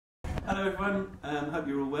Hello everyone, hope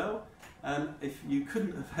you're all well. If you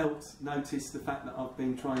couldn't have helped notice the fact that I've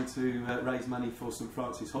been trying to raise money for St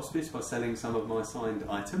Francis Hospice by selling some of my signed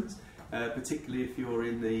items, particularly if you're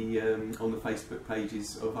in the on the Facebook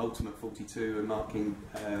pages of Ultimate 42 and Marking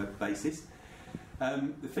Basis.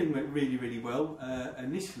 The thing went really well.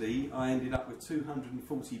 Initially I ended up with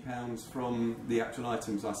 £240 from the actual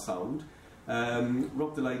items I sold.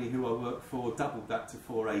 Rob, the lady who I work for, doubled that to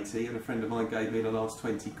 £480, and a friend of mine gave me the last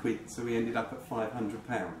 20 quid, so we ended up at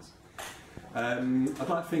 £500. I'd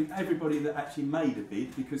like to thank everybody that actually made a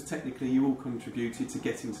bid, because technically you all contributed to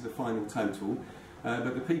getting to the final total,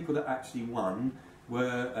 but the people that actually won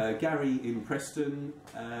were Gary in Preston,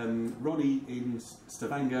 Ronnie in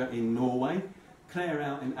Stavanger in Norway, Claire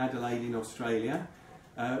out in Adelaide in Australia,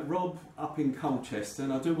 Rob up in Colchester,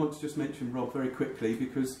 and I do want to just mention Rob very quickly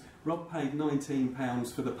because Rob paid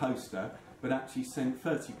 £19 for the poster but actually sent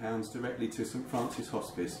 £30 directly to St Francis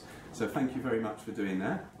Hospice, so thank you very much for doing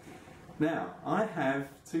that. Now, I have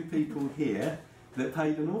two people here that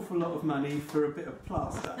paid an awful lot of money for a bit of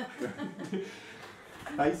plaster.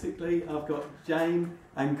 Basically, I've got Jane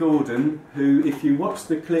and Gordon, who, if you watch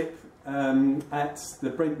the clip at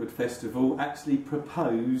the Brentwood Festival, actually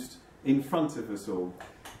proposed in front of us all.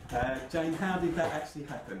 Jane, how did that actually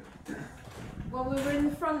happen? Well, we were in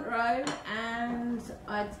the front row and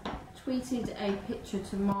I'd tweeted a picture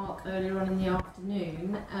to Mark earlier on in the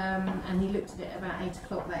afternoon, and he looked at it about 8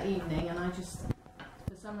 o'clock that evening, and I just,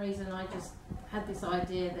 for some reason, I just had this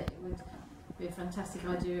idea that it would be a fantastic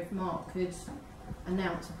idea if Mark could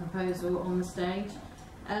announce a proposal on the stage.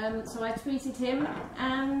 So I tweeted him,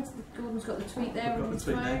 and Gordon's got the tweet there on his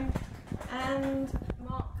phone, and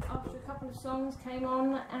Mark, after a couple of songs, came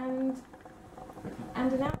on and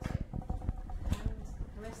announced it. And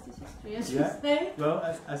the rest is history, as you say. Well,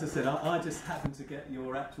 as I said, I just happened to get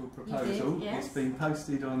your actual proposal. Yes. It's been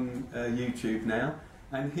posted on YouTube now,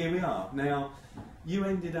 and here we are. Now, you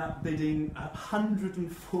ended up bidding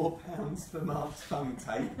 £104 for Mark's thumb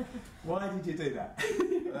tape. Why did you do that?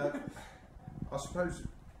 I suppose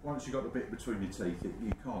once you got the bit between your teeth,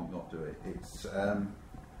 you can't not do it. It's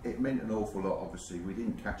it meant an awful lot. Obviously, we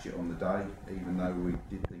didn't catch it on the day, even though we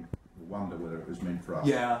did wonder whether it was meant for us.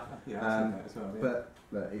 Yeah, I've seen that as well, yeah.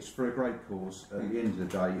 But it's for a great cause. At the end of the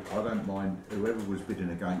day, I don't mind whoever was bidding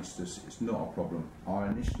against us. It's not a problem. I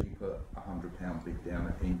initially put a £100 bid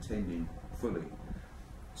down, intending fully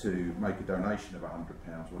to make a donation of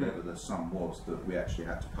 £100, whatever the sum was that we actually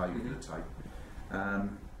had to pay for the tape.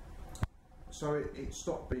 So it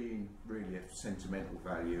stopped being really a sentimental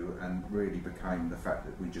value and really became the fact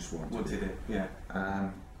that we just wanted it. Yeah.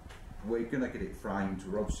 We're going to get it framed.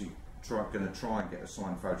 We're obviously going to try and get a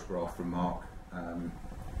signed photograph from Mark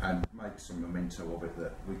and make some memento of it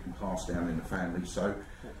that we can pass down in the family. So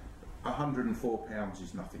 £104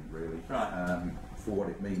 is nothing really, for what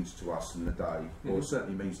it means to us in the day. Well, it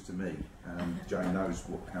certainly means to me. Jane knows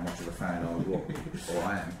how much of a fan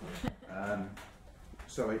I am.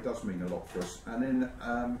 So it does mean a lot for us. And then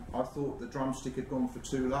I thought the drumstick had gone for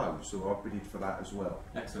too low, so I bidded for that as well.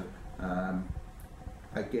 Excellent.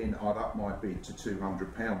 Again, I'd up my bid to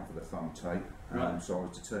 £200 for the thumb tape, so I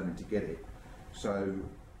was determined to get it. So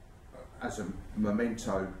as a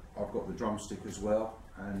memento, I've got the drumstick as well,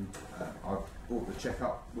 and I've brought the cheque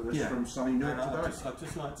up with us from Sunny North today. I'd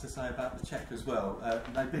just like to say about the cheque as well.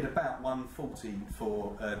 They bid about £140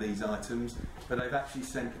 for these items, but they've actually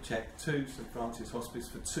sent a cheque to St Francis Hospice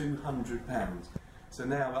for £200. So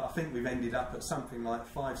now I think we've ended up at something like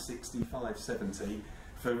 £560, £570.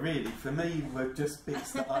 For me, were just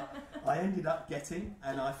bits that I ended up getting,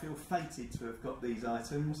 and I feel fated to have got these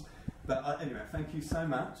items. But anyway, thank you so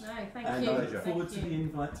much. No, thank and you. I look forward to the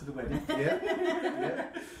invite to the wedding. Yeah.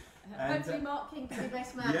 Hopefully Mark King can be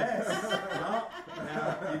best man. Yes, Mark,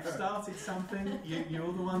 now you've started something.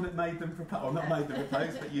 You're the one that made them propose, or not made them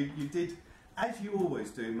propose, but you did, as you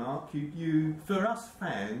always do, Mark. You for us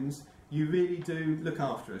fans, you really do look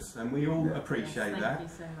after us, and we all appreciate that. Thank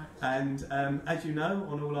you so much. And as you know,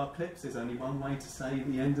 on all our clips, there's only one way to say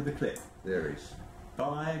the end of the clip. There is.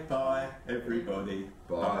 Bye bye, everybody.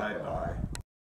 Bye bye.